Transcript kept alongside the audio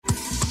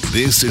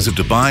This is a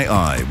Dubai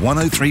Eye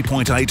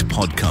 103.8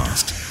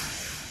 podcast.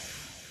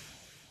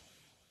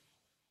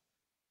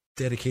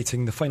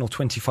 Dedicating the final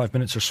 25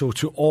 minutes or so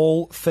to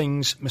all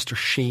things Mr.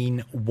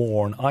 Shane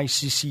Warne,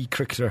 ICC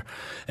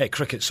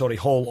Cricket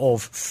Hall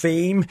of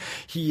Fame.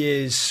 He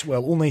is,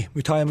 well, only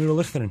Muttiah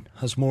Muralitharan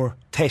has more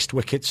test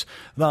wickets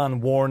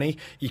than Warne.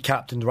 He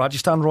captained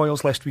Rajasthan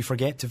Royals, lest we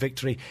forget, to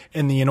victory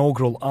in the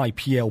inaugural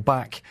IPL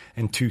back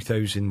in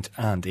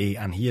 2008.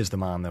 And he is the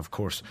man, of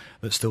course,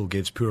 that still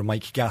gives poor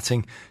Mike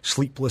Gatting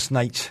sleepless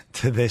nights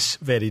to this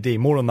very day.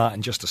 More on that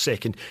in just a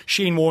second.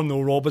 Shane Warne,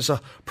 though, Rob, is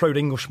a proud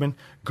Englishman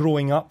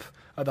growing up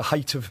at the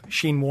height of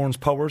Shane Warne's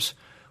powers.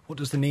 What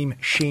does the name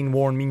Shane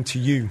Warne mean to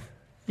you?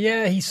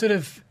 Yeah, he sort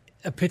of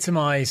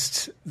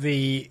epitomised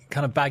the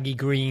kind of baggy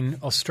green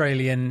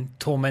Australian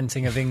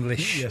tormenting of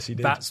English yes, he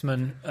did.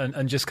 batsmen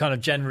and just kind of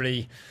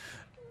generally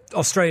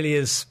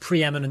Australia's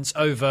preeminence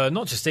over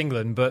not just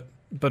England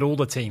but all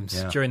the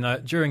teams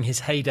during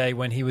his heyday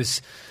when he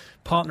was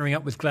partnering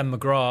up with Glenn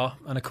McGrath,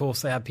 and of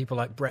course they had people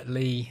like Brett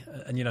Lee,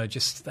 and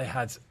they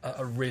had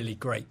a really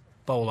great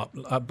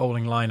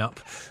bowling lineup,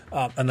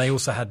 and they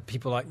also had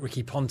people like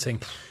Ricky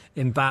Ponting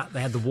in bat. They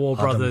had the War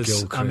brothers.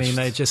 Gilchrist. I mean,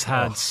 they just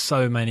had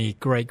so many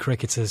great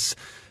cricketers.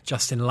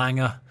 Justin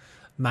Langer,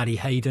 Matty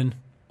Hayden,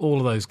 all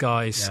of those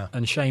guys. Yeah.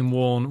 And Shane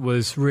Warne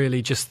was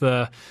really just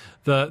the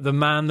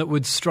man that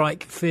would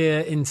strike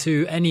fear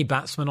into any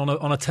batsman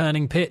on a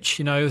turning pitch.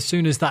 You know, as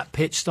soon as that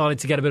pitch started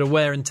to get a bit of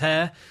wear and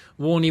tear,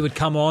 Warne would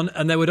come on,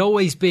 and it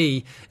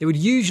would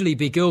usually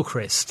be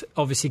Gilchrist,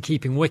 obviously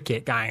keeping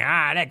wicket, going,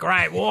 they're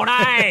great, Warne!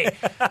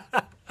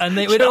 And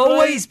it would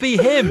always be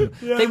him.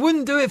 Yeah. They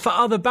wouldn't do it for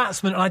other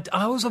batsmen. I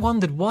always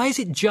wondered, why is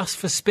it just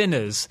for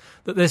spinners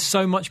that there's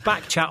so much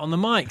back chat on the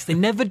mics? They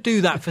never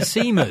do that for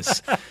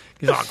seamers.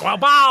 He's like, well,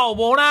 bow,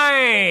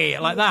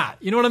 Warne! Like that.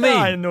 You know what I mean?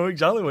 Yeah, I know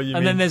exactly what you mean.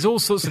 And then there's all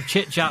sorts of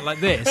chit-chat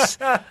like this.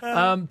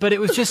 But it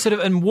was just sort of...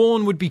 And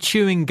Warne would be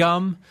chewing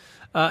gum.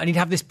 And he'd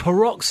have this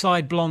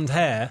peroxide blonde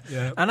hair.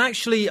 Yeah. And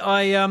actually,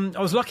 I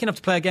was lucky enough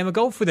to play a game of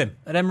golf with him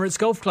at Emirates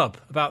Golf Club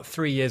about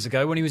 3 years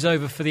ago when he was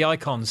over for the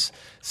Icons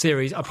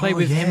series. I played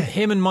with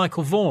him and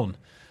Michael Vaughan,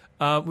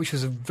 which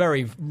was a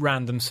very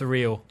random,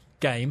 surreal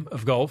game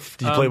of golf.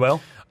 Did you play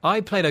well?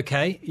 I played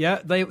okay, yeah.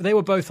 They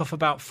were both off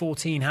about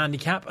 14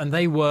 handicap, and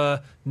they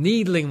were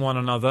needling one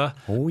another.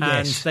 Oh,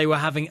 yes. And they were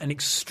having an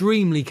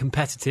extremely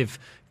competitive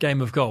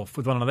game of golf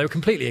with one another. They were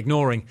completely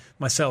ignoring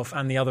myself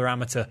and the other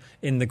amateur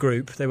in the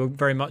group. They were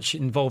very much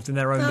involved in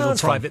their own little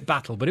private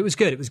battle, but it was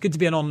good. It was good to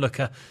be an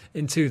onlooker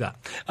into that.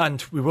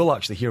 And we will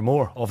actually hear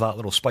more of that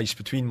little spice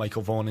between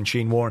Michael Vaughan and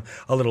Shane Warne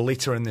a little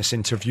later in this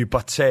interview.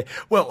 But, I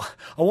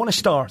want to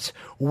start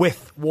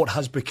with what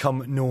has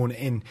become known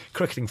in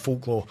cricketing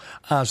folklore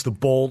as the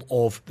ball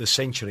of the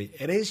century.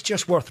 It is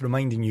just worth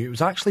reminding you, it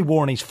was actually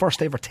Warne's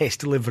first ever test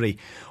delivery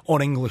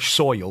on English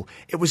soil.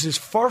 It was his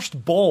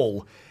first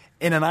ball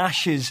in an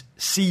Ashes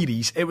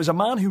series. It was a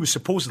man who was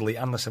supposedly,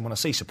 and listen, when I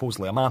say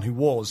supposedly, a man who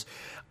was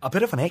a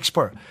bit of an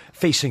expert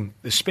facing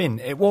the spin.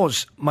 It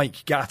was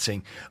Mike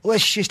Gatting.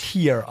 Let's just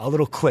hear a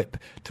little clip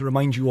to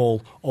remind you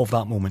all of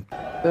that moment.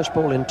 First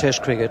ball in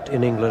Test cricket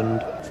in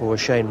England for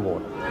Shane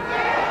Warne.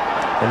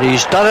 And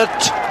he's done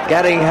it.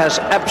 Gatting has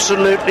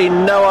absolutely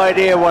no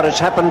idea what has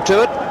happened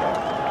to it.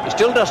 He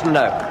still doesn't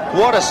know.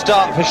 What a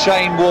start for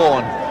Shane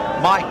Warne.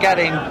 Mike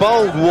Gatting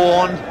bowled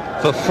Warne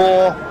for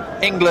 4,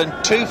 England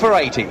 2 for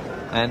 80.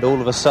 And all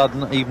of a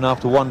sudden, even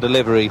after one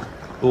delivery,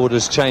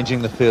 orders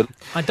changing the field.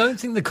 I don't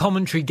think the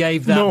commentary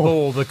gave that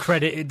ball the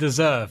credit it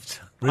deserved.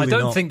 Really I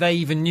don't think they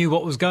even knew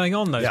what was going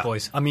on, those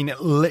boys. I mean,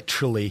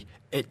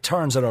 it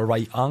turns at a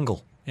right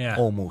angle. Yeah.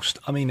 Almost.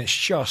 I mean, it's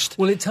just...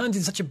 Well, it turned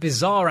in such a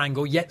bizarre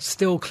angle, yet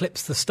still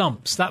clips the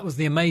stumps. That was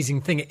the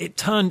amazing thing. It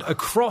turned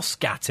across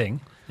Gatting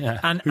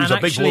and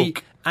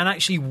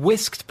actually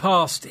whisked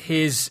past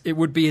his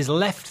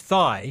left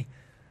thigh.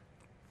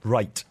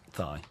 Right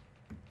thigh.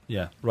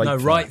 Yeah,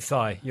 right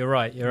thigh. You're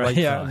right.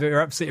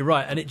 You're absolutely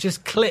right. And it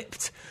just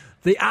clipped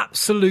the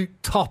absolute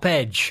top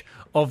edge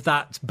of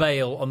that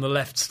bail on the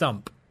left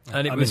stump.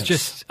 And it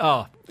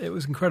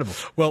was incredible.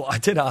 Well, I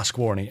did ask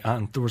Warne,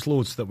 and there was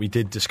loads that we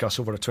did discuss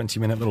over a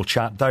 20-minute little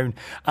chat down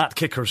at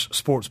Kickers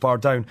Sports Bar,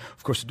 down,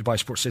 of course, at Dubai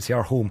Sports City,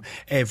 our home,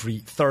 every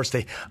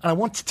Thursday. And I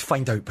wanted to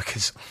find out,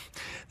 because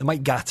the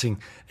Mike Gatting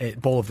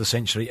ball of the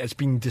century has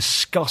been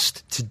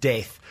discussed to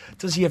death.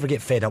 Does he ever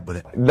get fed up with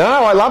it? No,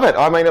 I love it.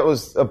 I mean, it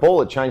was a ball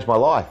that changed my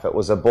life. It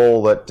was a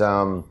ball that,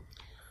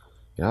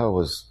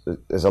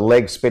 as a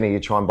leg spinner, you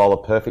try and bowl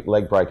a perfect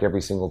leg break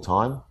every single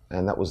time,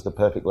 and that was the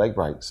perfect leg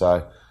break.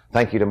 So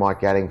thank you to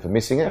Mike Gatting for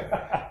missing it,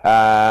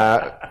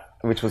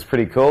 which was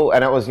pretty cool.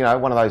 And it was,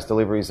 one of those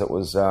deliveries that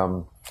was,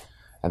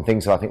 and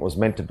things that I think was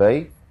meant to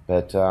be.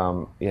 But,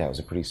 it was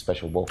a pretty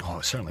special ball. Oh,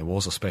 it certainly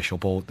was a special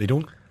ball. They've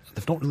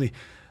not really,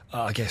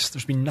 I guess,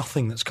 there's been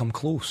nothing that's come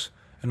close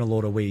in a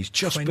lot of ways.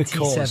 Just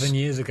 27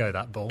 years ago,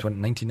 that ball.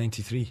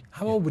 1993.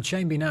 How old would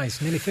Shane be now?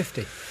 He's nearly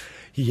 50.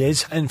 He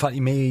is. In fact, he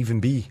may even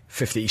be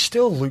 50. He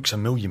still looks a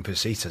million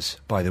pesetas,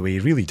 by the way. He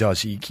really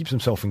does. He keeps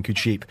himself in good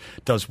shape,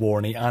 does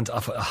Warne. And,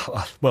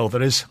 well,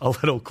 there is a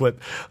little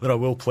clip that I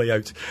will play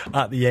out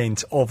at the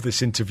end of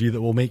this interview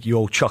that will make you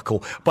all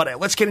chuckle. But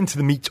let's get into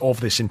the meat of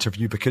this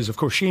interview, because, of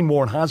course, Shane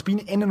Warne has been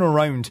in and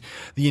around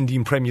the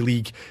Indian Premier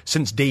League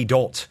since day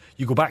dot.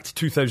 You go back to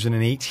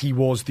 2008, he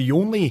was the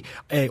only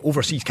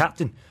overseas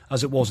captain,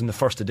 as it was in the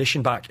first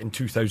edition back in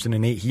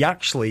 2008. He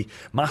actually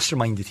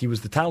masterminded, he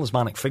was the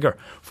talismanic figure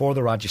for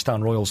the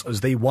Rajasthan Royals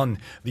as they won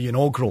the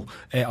inaugural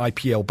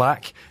IPL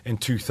back in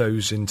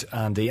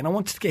 2008. And I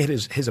wanted to get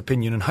his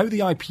opinion on how the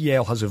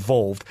IPL has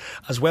evolved,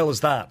 as well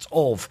as that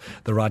of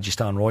the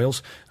Rajasthan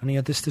Royals. And he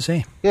had this to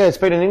say. Yeah, it's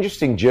been an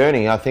interesting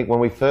journey. I think when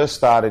we first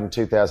started in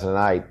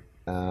 2008,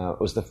 it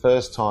was the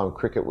first time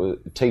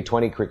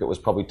T20 cricket was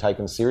probably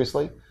taken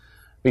seriously.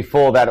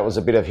 Before that, it was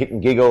a bit of hit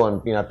and giggle,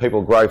 and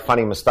people grow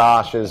funny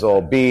moustaches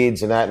or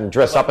beards and that, and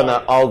dress up in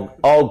the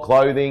old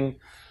clothing.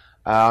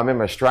 I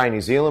remember Australia,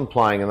 New Zealand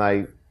playing,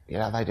 and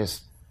it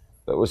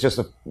was just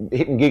a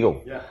hit and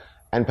giggle. Yeah.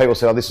 And people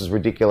said, "Oh, this is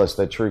ridiculous.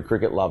 They're true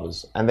cricket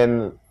lovers." And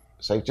then,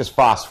 so just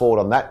fast forward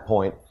on that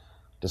point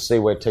to see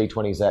where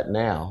T20's at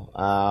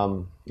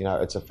now.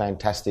 It's a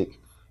fantastic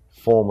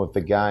form of the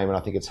game, and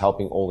I think it's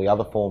helping all the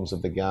other forms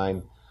of the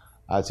game.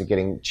 To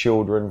getting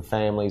children,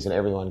 families, and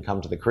everyone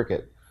come to the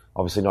cricket.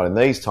 Obviously not in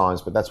these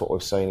times, but that's what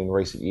we've seen in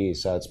recent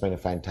years. So it's been a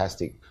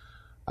fantastic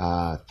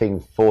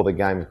thing for the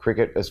game of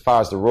cricket. As far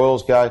as the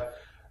Royals go, it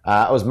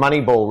was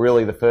Moneyball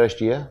really the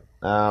first year.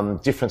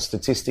 Different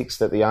statistics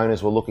that the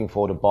owners were looking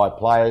for to buy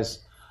players.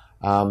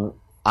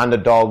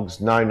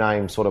 Underdogs,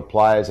 no-name sort of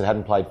players that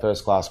hadn't played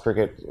first-class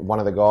cricket. One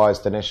of the guys,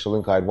 Dinesh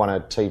Salunka, had won a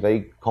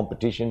TV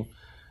competition,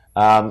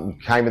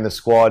 came in the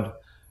squad.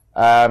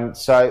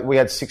 So we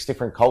had 6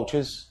 different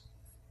cultures.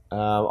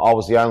 I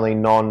was the only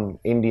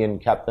non-Indian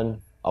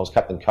captain. I was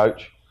captain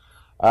coach.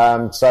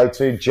 So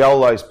to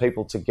gel those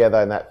people together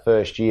in that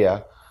first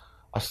year,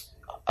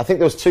 I think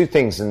there was 2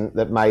 things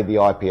that made the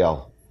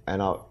IPL.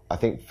 And I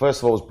think first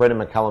of all was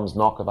Brendan McCullum's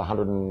knock of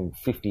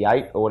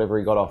 158 or whatever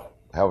he got off,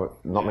 however,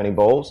 not many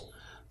balls.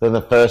 Then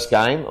the first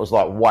game, it was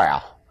like,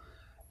 wow.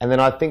 And then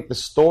I think the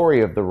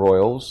story of the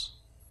Royals,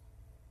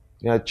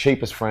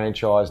 cheapest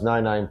franchise,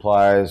 no-name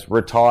players,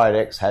 retired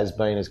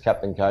ex-has-been as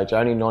captain coach,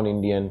 only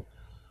non-Indian,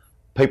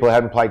 people who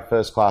hadn't played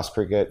first-class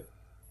cricket.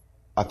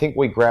 I think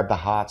we grab the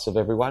hearts of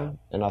everyone,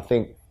 and I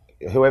think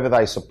whoever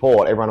they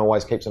support, everyone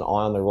always keeps an eye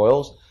on the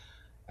Royals.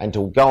 And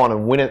to go on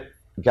and win it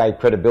gave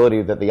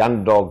credibility that the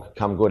underdog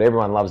come good.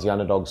 Everyone loves the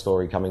underdog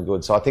story coming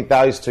good. So I think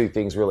those 2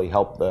 things really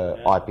helped the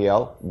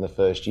IPL in the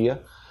first year.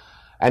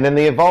 And then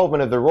the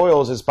involvement of the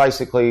Royals is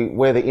basically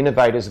we're the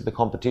innovators of the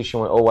competition.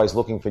 We're always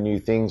looking for new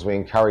things. We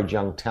encourage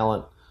young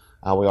talent.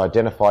 We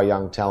identify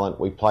young talent.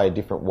 We play a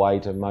different way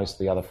to most of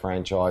the other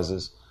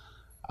franchises.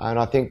 And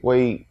I think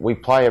we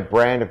play a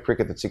brand of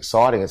cricket that's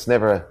exciting. It's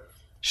never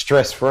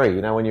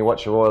stress-free. When you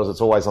watch the Royals, it's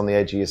always on the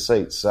edge of your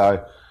seats.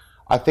 So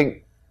I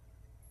think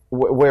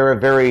we're a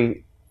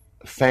very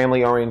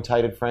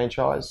family-orientated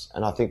franchise,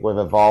 and I think we've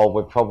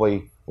evolved.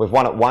 We've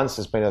won it once.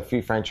 There's been a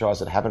few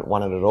franchises that haven't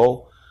won it at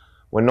all.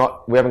 We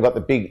haven't got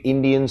the big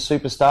Indian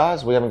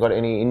superstars. We haven't got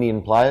any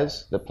Indian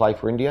players that play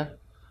for India.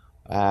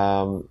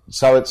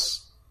 So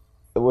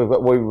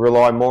we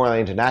rely more on the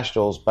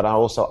internationals, but are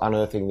also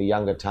unearthing the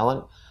younger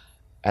talent.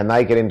 And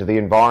they get into the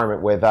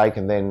environment where they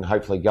can then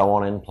hopefully go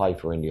on and play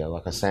for India,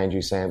 like a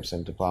Sanju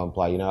Samson to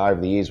play. Over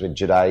the years with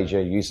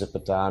Jadeja, Yusuf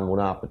Pathan,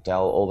 Munaf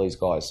Patel, all these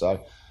guys. So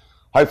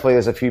hopefully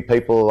there's a few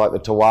people like the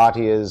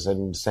Tawatias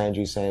and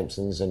Sanju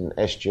Samsons and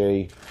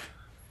SG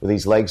with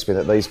his leg spin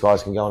that these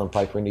guys can go on and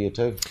play for India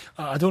too.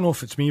 I don't know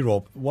if it's me,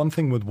 Rob. One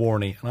thing with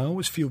Warne, and I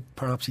always feel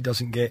perhaps he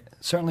doesn't get,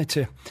 certainly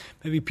to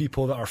maybe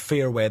people that are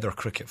fair weather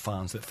cricket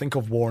fans that think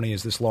of Warne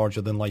as this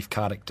larger than life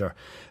character.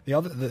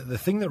 The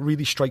thing that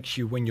really strikes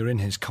you when you're in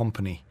his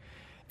company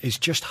is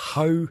just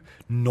how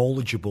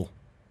knowledgeable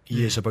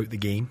he is about the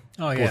game,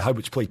 both how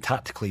it's played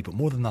tactically, but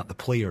more than that, the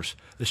players,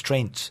 the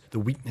strengths, the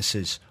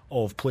weaknesses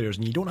of players.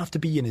 And you don't have to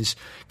be in his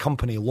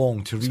company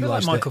long to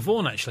realise like Michael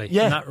Vaughan, actually,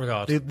 in that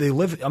regard. They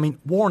live,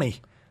 Warne,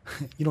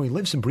 he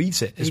lives and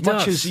breathes it as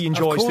much as he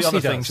enjoys the other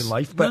things in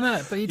life.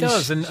 But he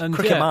does. And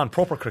cricket man,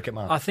 proper cricket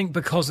man. I think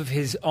because of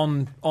his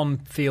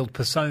on-field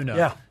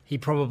persona, he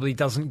probably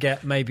doesn't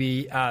get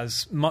maybe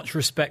as much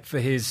respect for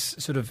his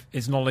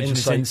knowledge and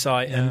his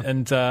insight.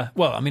 And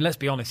let's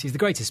be honest, he's the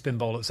greatest spin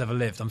bowler that's ever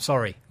lived. I'm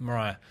sorry,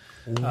 Matthias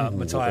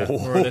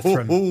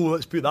Muratharan.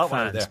 Let's put that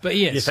one out there. But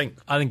he is. You think?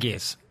 I think he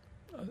is.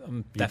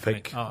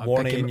 Definitely.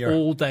 Warne pick him in your...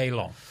 all day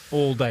long.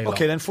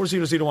 Okay, then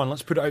 4001,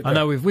 let's put it out there. I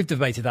know we've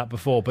debated that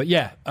before, but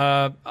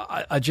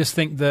I just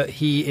think that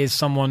he is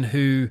someone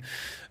who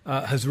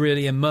has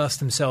really immersed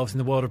himself in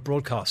the world of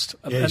broadcast.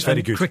 Yeah, he's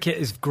very good. Cricket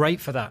is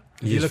great for that.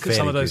 If you look at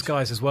some of those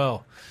guys as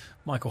well.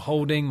 Michael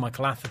Holding,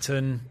 Michael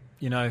Atherton,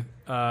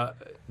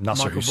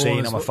 Nasser Michael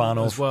Hussain, Vaughan I'm a fan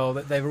of. as well.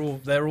 They're all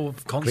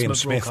consummate Graham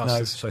Smith now,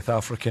 broadcasters. South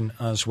African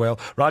as well.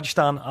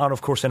 Rajasthan are,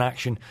 of course, in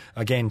action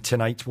again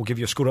tonight. We'll give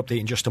you a score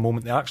update in just a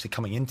moment. They're actually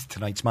coming into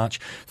tonight's match.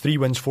 3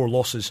 wins, 4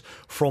 losses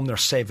from their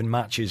 7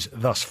 matches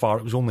thus far.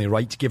 It was only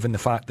right, given the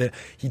fact that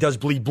he does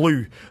bleed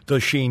blue,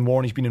 does Shane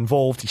Warne. He's been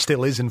involved. He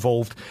still is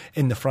involved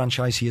in the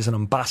franchise. He is an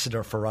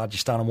ambassador for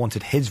Rajasthan and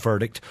wanted his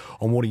verdict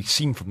on what he's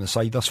seen from the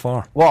side thus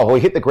far. Well, we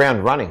hit the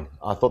ground running.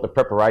 I thought the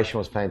preparation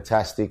was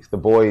fantastic. The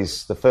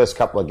boys, the first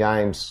couple of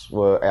games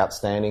were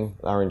outstanding.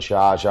 They were in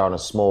Sharjah on a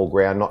small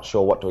ground, not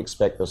sure what to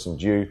expect. There was some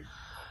dew.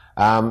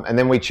 And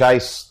then we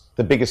chased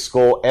the biggest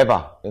score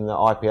ever in the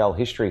IPL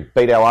history.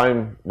 Beat our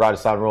own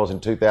Rajasthan Royals in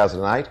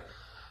 2008.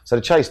 So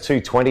to chase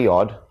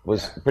 220-odd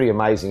was a pretty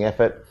amazing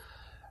effort.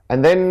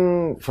 And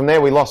then from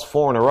there we lost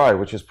 4 in a row,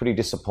 which was pretty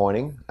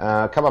disappointing.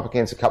 Come up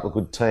against a couple of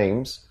good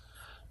teams.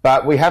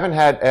 But we haven't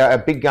had, our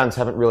big guns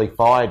haven't really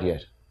fired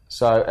yet.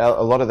 So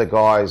a lot of the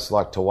guys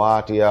like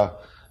Tawatia,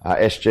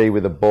 SG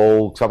with the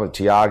ball, some of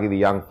Tyagi, the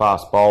young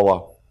fast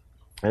bowler,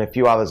 and a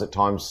few others at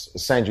times.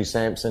 Sanju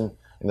Samson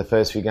in the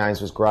first few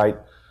games was great.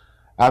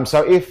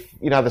 So if,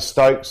 the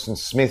Stokes and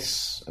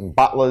Smiths and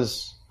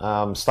Butlers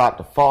start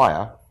to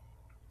fire,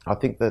 I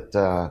think that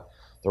the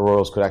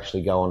Royals could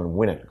actually go on and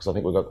win it, because I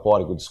think we've got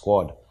quite a good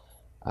squad.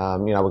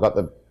 We've got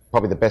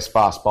probably the best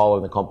fast bowler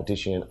in the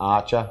competition in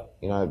Archer.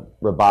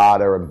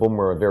 Rabada and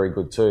Bumrah are very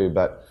good too,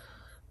 but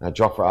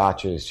Jofra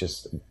Archer is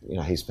just,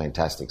 he's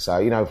fantastic. So,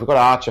 if we've got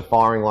Archer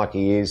firing like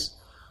he is,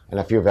 and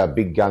a few of our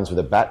big guns with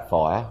a bat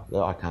fire,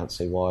 I can't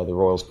see why the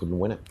Royals couldn't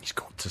win it. He's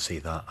got to say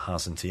that,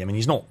 hasn't he? I mean,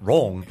 he's not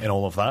wrong in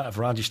all of that. If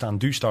Rajasthan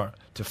do start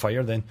to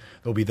fire, then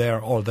they'll be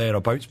there or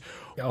thereabouts.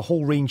 A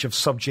whole range of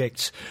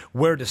subjects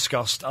were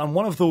discussed, and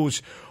one of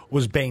those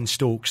was Ben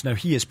Stokes. Now,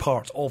 he is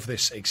part of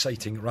this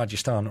exciting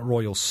Rajasthan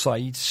Royals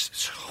side.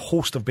 A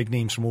host of big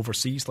names from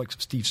overseas, like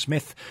Steve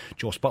Smith,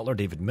 Joss Butler,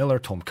 David Miller,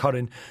 Tom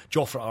Curran,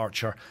 Jofra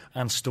Archer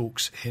and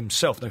Stokes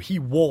himself. Now, he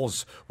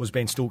was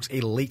Ben Stokes,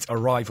 a late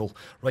arrival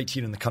right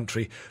here in the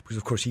country, because,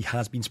 of course, he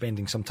has been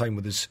spending some time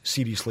with his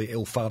seriously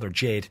ill father,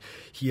 Jed.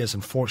 He is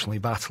unfortunately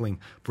battling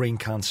brain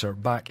cancer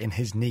back in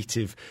his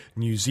native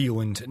New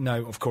Zealand.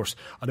 Now, of course,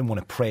 I didn't want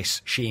to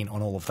press Shane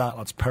on all of that.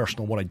 That's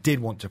personal. What I did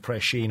want to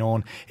press Shane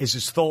on is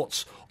his thoughts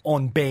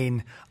on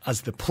Ben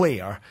as the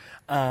player,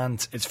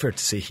 and it's fair to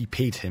say he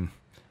paid him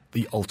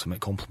the ultimate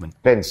compliment.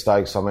 Ben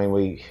Stokes, I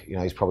mean,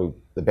 he's probably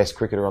the best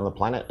cricketer on the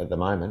planet at the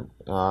moment.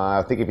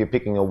 I think if you're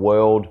picking a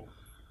world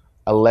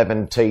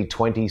 11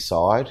 T20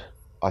 side,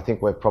 I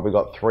think we've probably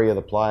got 3 of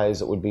the players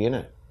that would be in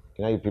it.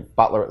 You pick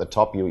Butler at the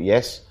top,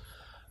 yes.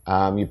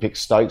 You pick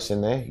Stokes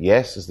in there,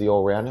 yes, as the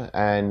all-rounder,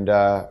 and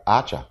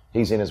Archer,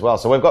 he's in as well.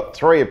 So we've got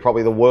 3 of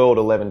probably the world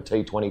 11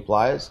 T20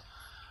 players.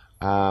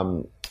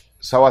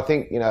 So I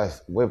think,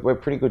 we're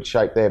pretty good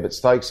shape there. But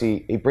Stokes,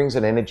 he brings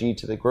an energy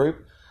to the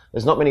group.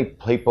 There's not many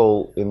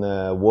people in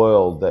the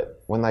world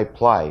that, when they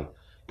play,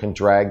 can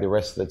drag the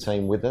rest of the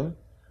team with them.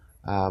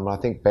 I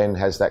think Ben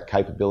has that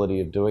capability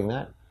of doing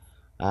that.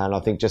 And I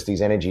think just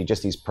his energy,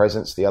 just his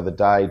presence the other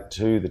day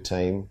to the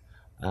team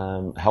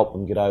helped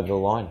them get over the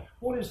line.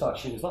 What is that,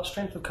 Shane? Is that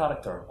strength of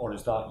character, or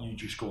is that you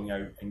just going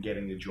out and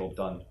getting the job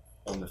done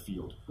on the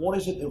field? What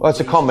is it? Well, it's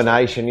a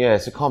combination,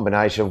 It's a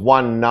combination of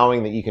 1,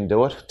 knowing that you can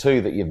do it,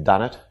 2, that you've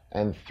done it,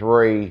 and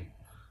 3,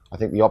 I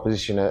think the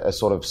opposition are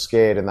sort of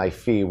scared and they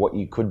fear what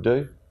you could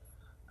do.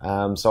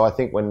 So I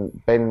think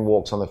when Ben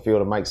walks on the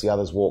field and makes the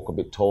others walk a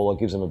bit taller,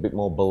 gives them a bit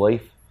more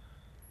belief.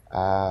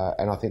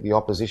 And I think the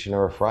opposition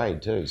are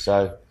afraid too.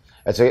 So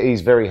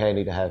he's very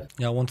handy to have.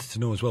 Yeah, I wanted to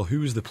know as well,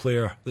 who was the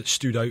player that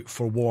stood out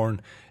for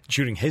Warne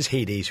during his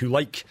heydays, who,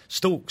 like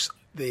Stokes,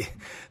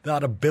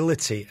 that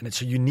ability, and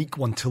it's a unique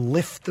one, to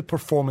lift the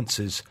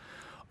performances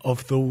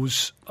of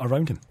those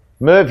around him.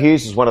 Merv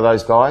Hughes is one of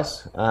those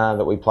guys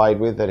that we played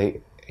with, that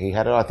he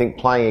had it. I think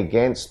playing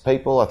against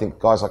people, I think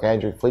guys like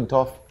Andrew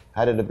Flintoff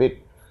had it a bit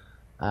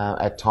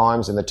at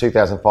times. In the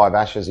 2005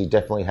 Ashes, he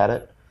definitely had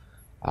it.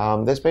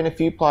 There's been a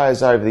few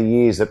players over the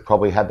years that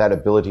probably had that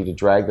ability to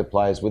drag the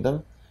players with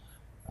them.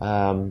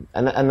 And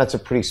that's a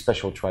pretty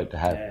special trait to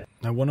have.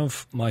 Now, one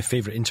of my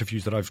favourite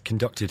interviews that I've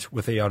conducted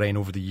with ARN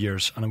over the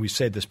years, and we've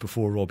said this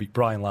before, Robbie,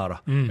 Brian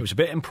Lara. It was a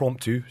bit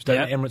impromptu. It was down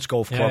at Emirates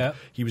Golf Club. Yeah.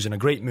 He was in a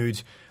great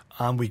mood,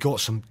 and we got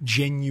some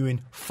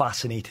genuine,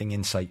 fascinating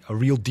insight, a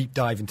real deep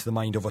dive into the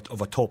mind of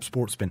a top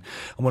sportsman.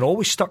 And what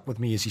always stuck with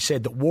me is he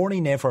said that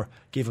Warne never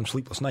gave him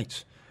sleepless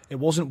nights. It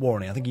wasn't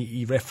Warne. I think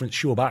he referenced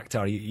Shoaib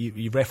Akhtar.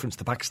 He referenced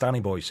the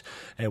Pakistani boys,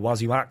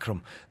 Wasim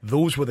Akram.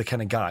 Those were the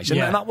kind of guys. And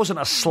that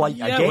wasn't a slight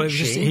against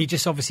Shane. He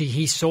just obviously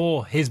he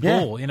saw his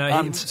ball.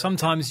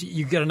 Sometimes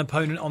you get an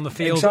opponent on the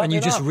field and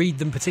you just read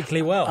them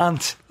particularly well.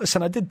 And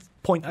listen, I did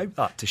point out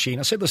that to Shane.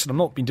 I said, listen, I'm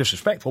not being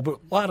disrespectful, but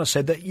Lara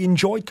said that he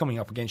enjoyed coming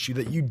up against you,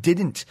 that you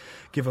didn't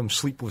give him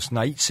sleepless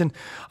nights. And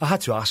I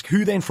had to ask,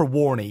 who then for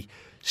Warne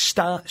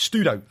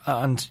stood out?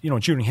 And,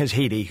 during his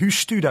heyday, who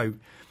stood out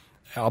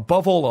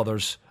above all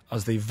others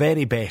as the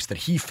very best that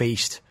he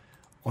faced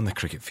on the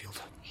cricket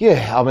field?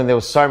 Yeah, I mean, there were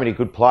so many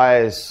good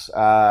players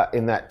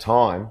in that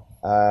time.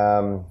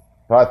 But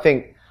I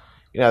think,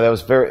 there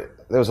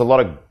there was a lot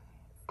of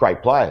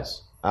great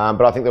players.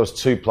 But I think there was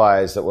 2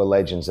 players that were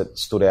legends that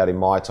stood out in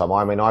my time.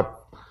 I mean, I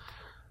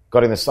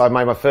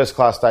made my first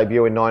class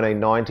debut in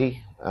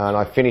 1990, and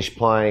I finished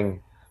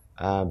playing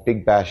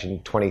Big Bash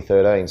in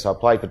 2013. So I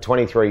played for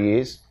 23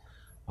 years.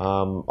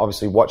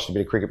 Obviously watched a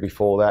bit of cricket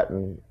before that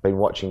and been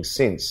watching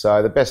since.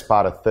 So the best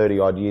part of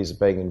 30-odd years of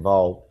being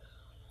involved,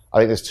 I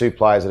think there's 2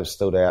 players that have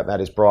stood out, and that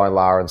is Brian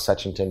Lara and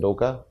Sachin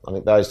Tendulkar. I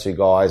think those 2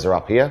 guys are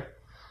up here.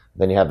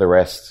 Then you have the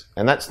rest.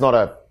 And that's not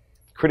a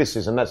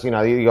criticism. That's,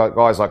 you got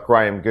guys like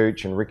Graham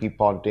Gooch and Ricky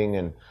Ponting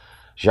and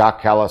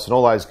Jacques Callis and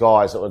all those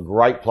guys that were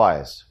great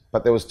players.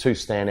 But there was 2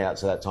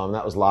 standouts at that time, and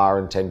that was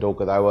Lara and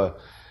Tendulkar. They were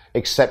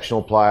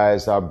exceptional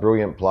players. They were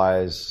brilliant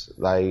players.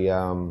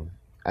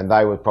 And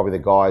they were probably the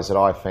guys that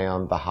I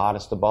found the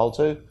hardest to bowl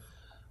to.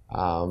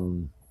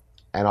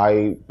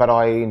 But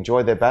I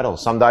enjoyed their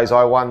battles. Some days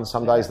I won,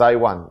 some days they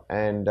won.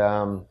 And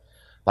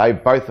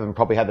both of them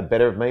probably had the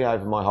better of me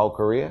over my whole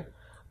career.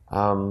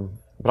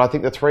 But I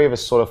think the 3 of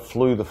us sort of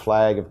flew the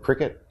flag of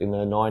cricket in the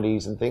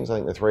 90s and things. I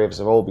think the 3 of us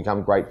have all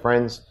become great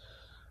friends.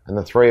 And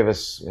the 3 of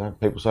us,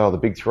 people say, the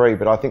big 3,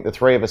 but I think the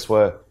 3 of us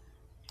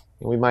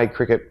we made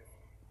cricket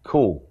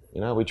cool.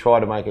 We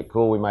tried to make it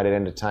cool. We made it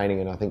entertaining,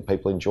 and I think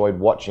people enjoyed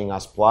watching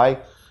us play.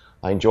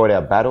 They enjoyed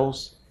our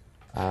battles,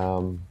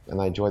 and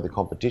they enjoyed the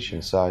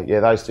competition. So,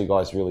 yeah, those 2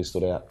 guys really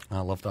stood out. I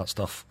love that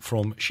stuff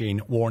from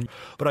Shane Warne.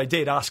 But I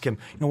did ask him,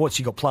 what's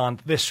he got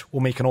planned? This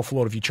will make an awful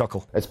lot of you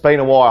chuckle. It's been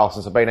a while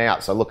since I've been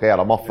out, so look out,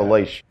 I'm off the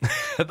leash.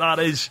 That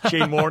is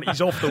Shane Warne. He's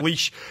off the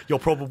leash. You'll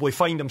probably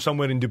find him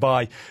somewhere in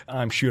Dubai,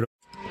 I'm sure.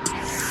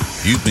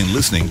 You've been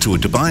listening to a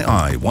Dubai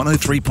Eye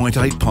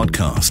 103.8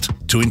 podcast.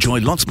 To enjoy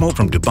lots more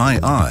from Dubai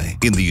Eye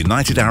in the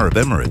United Arab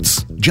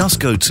Emirates,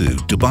 just go to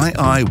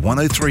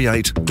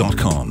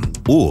DubaiEye1038.com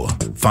or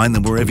find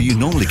them wherever you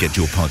normally get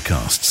your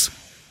podcasts.